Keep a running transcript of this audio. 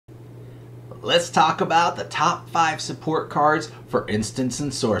let's talk about the top 5 support cards for instants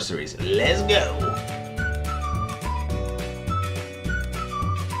and sorceries. Let's go!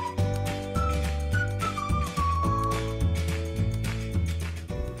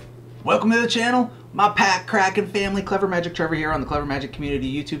 Welcome to the channel, my pack cracking family. Clever Magic Trevor here on the Clever Magic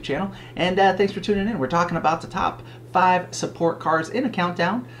Community YouTube channel, and thanks for tuning in. We're talking about the top 5 support cards in a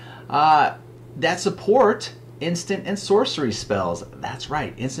countdown that support instant and sorcery spells. That's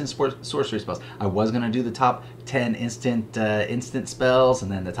right, instant sorcery spells. I was going to do the top 10 instant spells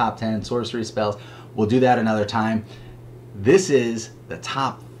and then the top 10 sorcery spells. We'll do that another time. This is the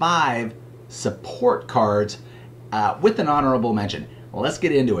top 5 support cards with an honorable mention. Well, let's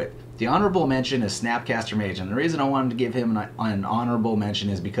get into it. The honorable mention is Snapcaster Mage, and the reason I wanted to give him an honorable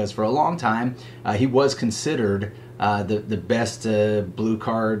mention is because for a long time he was considered the best blue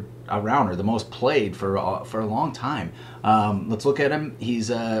card around, or the most played for a long time. Let's look at him.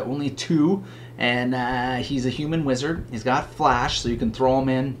 He's only 2, and he's a human wizard. He's got flash, so you can throw him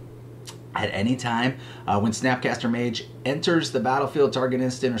in at any time. When Snapcaster Mage enters the battlefield, target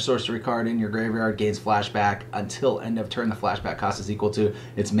instant or sorcery card in your graveyard gains flashback until end of turn. The flashback cost is equal to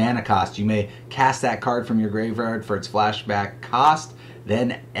its mana cost. You may cast that card from your graveyard for its flashback cost,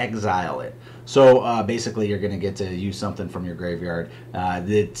 then exile it. So basically you're going to get to use something from your graveyard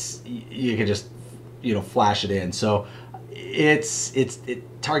that's, you can just, flash it in. So it's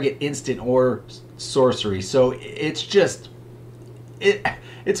target instant or sorcery. So it's just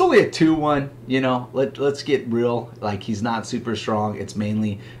it's only a 2/1, let's get real. Like, he's not super strong. It's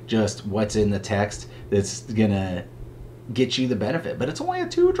mainly just what's in the text that's gonna get you the benefit. But it's only a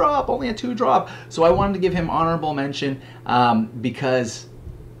 2-drop, So I wanted to give him honorable mention because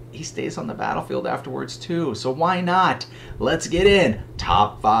he stays on the battlefield afterwards too. So why not? Let's get in.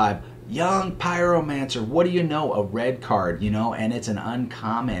 Top 5. Young Pyromancer. What do you know? A red card, and it's an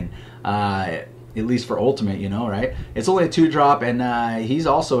uncommon. At least for Ultimate, right? It's only a 2-drop, and he's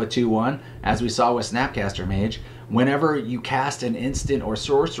also a 2/1, as we saw with Snapcaster Mage. Whenever you cast an instant or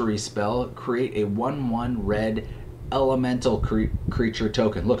sorcery spell, create a 1/1 red elemental creature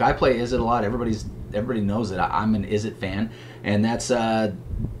token. Look, I play Izzet a lot. Everybody knows that I'm an Izzet fan, and that's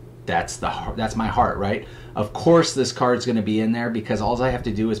my heart, right? Of course, this card's going to be in there because all I have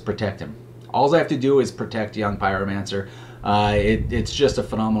to do is protect him. All I have to do is protect Young Pyromancer. It's just a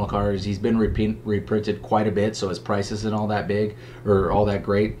phenomenal card. He's been reprinted quite a bit, so his price isn't all that big or all that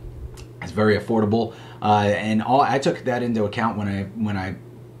great. It's very affordable, and I took that into account when I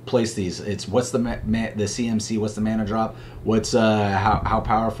placed these. It's what's the CMC, what's the mana drop, what's how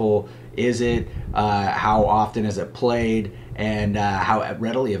powerful is it, how often is it played, and how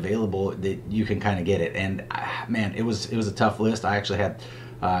readily available that you can kind of get it. And man, it was a tough list. I actually had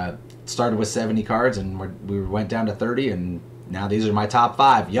started with 70 cards, and we went down to 30, and now these are my top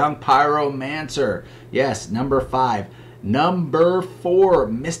 5. Young Pyromancer, yes, number 5. Number 4,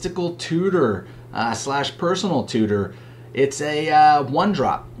 Mystical Tutor / Personal Tutor. It's a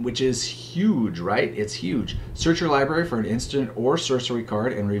 1-drop, which is huge, right? It's huge. Search your library for an instant or sorcery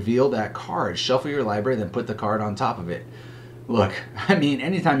card and reveal that card. Shuffle your library, then put the card on top of it. Look, I mean,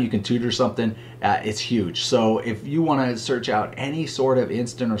 anytime you can tutor something, it's huge. So if you want to search out any sort of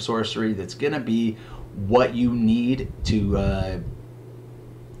instant or sorcery that's going to be what you need to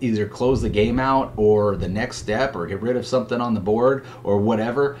either close the game out or the next step or get rid of something on the board or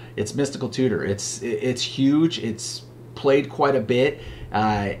whatever, it's Mystical Tutor. It's huge. It's played quite a bit.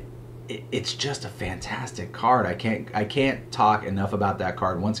 It's just a fantastic card. I can't talk enough about that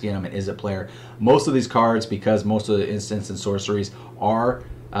card. Once again, I'm an Izzet player. Most of these cards, because most of the instants and sorceries are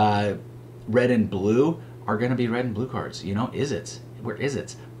red and blue, are going to be red and blue cards. Izzets. We're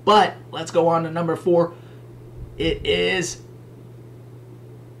Izzets. But let's go on to number 4. It is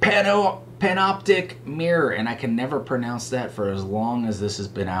Panoptic Mirror, and I can never pronounce that for as long as this has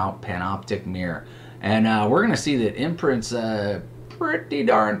been out. Panoptic Mirror, and we're going to see that imprint's pretty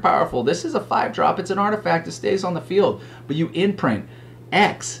darn powerful. This is a 5-drop. It's an artifact that stays on the field, but you imprint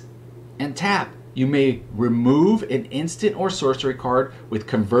X and tap. You may remove an instant or sorcery card with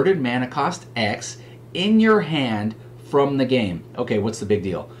converted mana cost X in your hand from the game. Okay, what's the big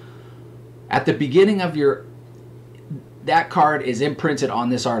deal? At the beginning of that card is imprinted on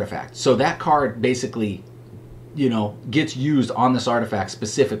this artifact. So that card basically, gets used on this artifact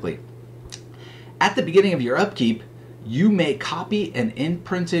specifically. At the beginning of your upkeep, you may copy an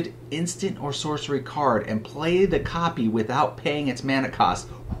imprinted instant or sorcery card and play the copy without paying its mana cost.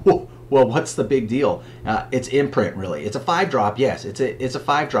 Well, what's the big deal? It's imprint, really. It's a 5-drop, yes. It's a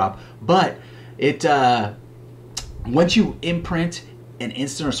 5-drop, but it once you imprint an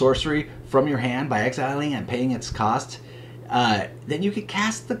instant or sorcery from your hand by exiling and paying its cost, then you can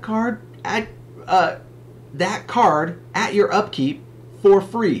cast the card at that card at your upkeep for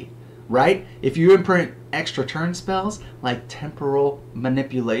free, right? If you imprint extra turn spells like temporal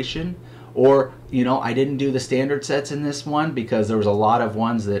manipulation, or, you know, I didn't do the standard sets in this one because there was a lot of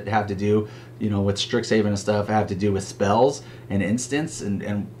ones that have to do, you know, with Strixhaven and stuff, have to do with spells and instants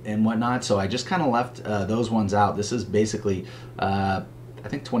and whatnot. So I just kind of left those ones out. This is basically, I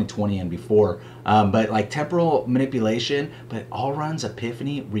think 2020 and before. But like temporal manipulation, but all runs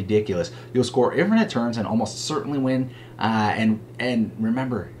Epiphany, ridiculous. You'll score infinite turns and almost certainly win. And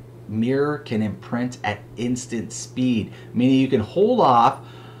remember, mirror can imprint at instant speed, meaning you can hold off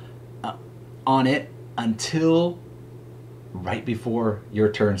on it until right before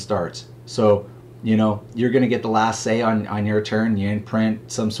your turn starts. So, you know, you're going to get the last say on your turn. You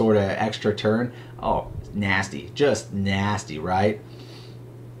imprint some sort of extra turn. Oh, nasty. Just nasty, right?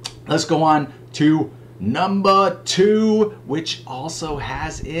 Let's go on to number 2, which also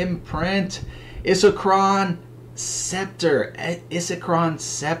has imprint. Isochron Scepter. Isochron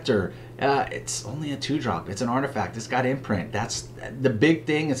Scepter. It's only a 2-drop. It's an artifact. It's got imprint. That's the big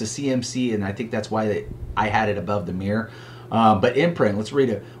thing. It's a CMC, and I think that's why I had it above the mirror. But imprint, let's read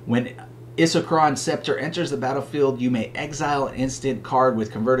it. When Isochron Scepter enters the battlefield, you may exile an instant card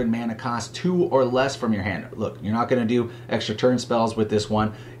with converted mana cost 2 or less from your hand. Look, you're not going to do extra turn spells with this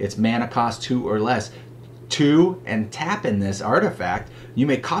one. It's mana cost 2 or less. 2 and tap in this artifact, you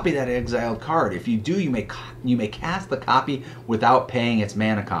may copy that exiled card. If you do, you may cast the copy without paying its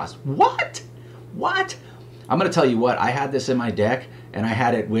mana cost. What? What? I'm going to tell you what. I had this in my deck, and I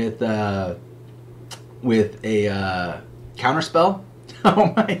had it with a counterspell.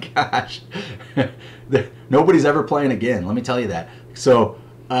 Oh my gosh. Nobody's ever playing again. Let me tell you that. So,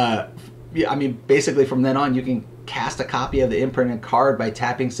 yeah, I mean, basically from then on, you can cast a copy of the imprinted card by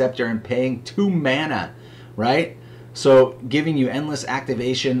tapping Scepter and paying 2 mana. Right? So giving you endless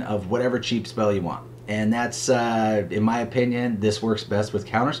activation of whatever cheap spell you want. And that's, in my opinion, this works best with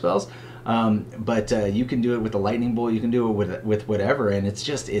counter spells. But you can do it with the Lightning Bolt. You can do it with whatever. And it's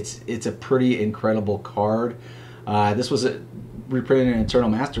just, it's a pretty incredible card. This was reprinted in Eternal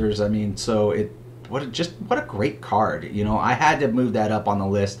Masters. I mean, so what a great card. You know, I had to move that up on the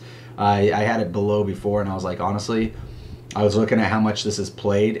list. I had it below before, and I was like, honestly, I was looking at how much this is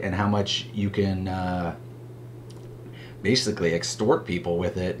played and how much you can basically extort people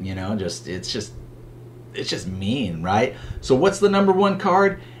with it. You know, it's just mean, right? So what's the number 1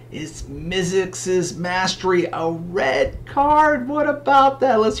 card? It's Mizzix's Mastery, a red card. What about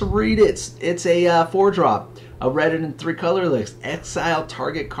that? Let's read it. It's a 4-drop, a red and 3 colorless. Exile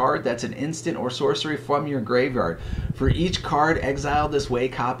target card that's an instant or sorcery from your graveyard. For each card exiled this way,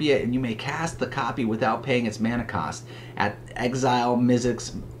 copy it, and you may cast the copy without paying its mana cost at Exile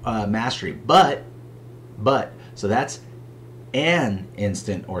Mizzix's Mastery. But, so that's an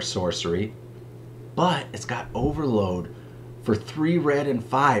instant or sorcery, but it's got Overload for 3 red and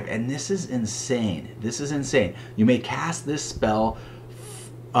 5, and this is insane. This is insane. You may cast this spell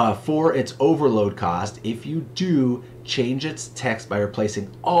for its Overload cost. If you do, change its text by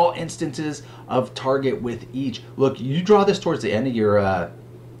replacing all instances of target with each. Look, you draw this towards the end of your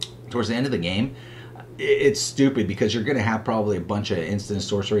towards the end of the game. It's stupid because you're going to have probably a bunch of instant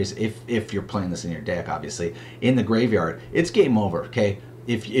sorceries if you're playing this in your deck, obviously, in the graveyard. It's game over, okay?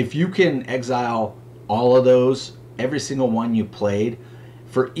 If you can exile all of those, every single one you played,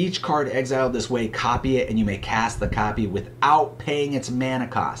 for each card exiled this way, copy it, and you may cast the copy without paying its mana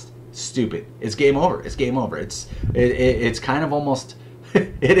cost. Stupid. It's game over. It's game over. It's kind of almost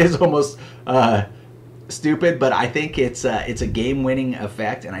it is almost stupid, but I think it's a game-winning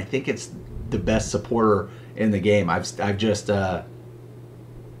effect, and I think it's the best supporter in the game. I've just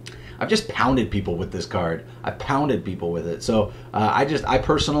pounded people with this card. I pounded people with it. So I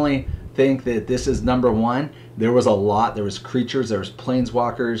personally think that this is number 1. There was a lot. There was creatures. There was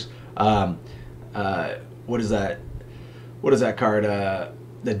planeswalkers. What is that? What is that card?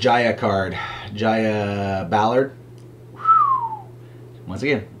 The Jaya card, Jaya Ballard. Once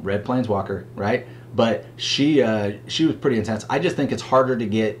again, red planeswalker, right? But she was pretty intense. I just think it's harder to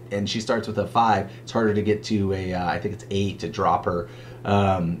get, and she starts with a 5. It's harder to get to a I think it's 8 to drop her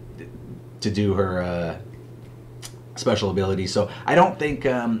to do her special ability. So I don't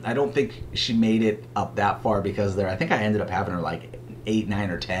think she made it up that far because there. I think I ended up having her like 8, 9,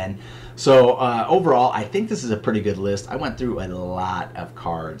 or 10. So overall, I think this is a pretty good list. I went through a lot of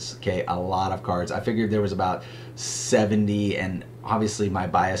cards. Okay, a lot of cards. I figured there was about 70, and obviously my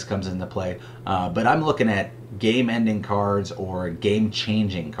bias comes into play. But I'm looking at game-ending cards or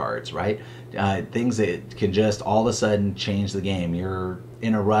game-changing cards, right? Things that can just all of a sudden change the game. You're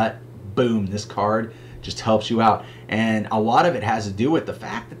in a rut, boom, this card just helps you out. And a lot of it has to do with the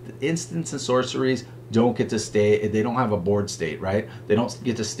fact that the instants and sorceries don't get to stay, they don't have a board state, right? They don't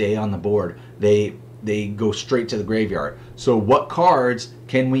get to stay on the board. They go straight to the graveyard. So what cards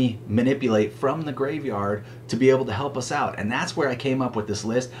can we manipulate from the graveyard to be able to help us out? And that's where I came up with this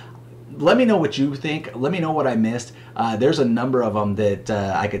list. Let me know what you think. Let me know what I missed. There's a number of them that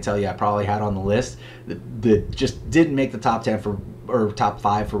I could tell you I probably had on the list that just didn't make the top 10 or top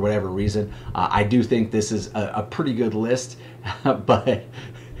 5 for whatever reason. I do think this is a pretty good list, but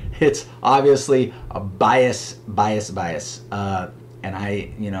it's obviously a bias.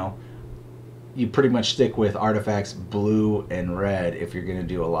 And you pretty much stick with artifacts blue and red if you're going to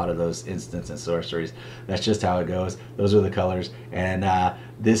do a lot of those instants and sorceries. That's just how it goes. Those are the colors, and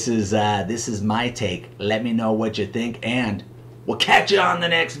this is my take. Let me know what you think, and we'll catch you on the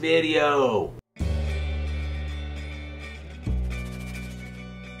next video.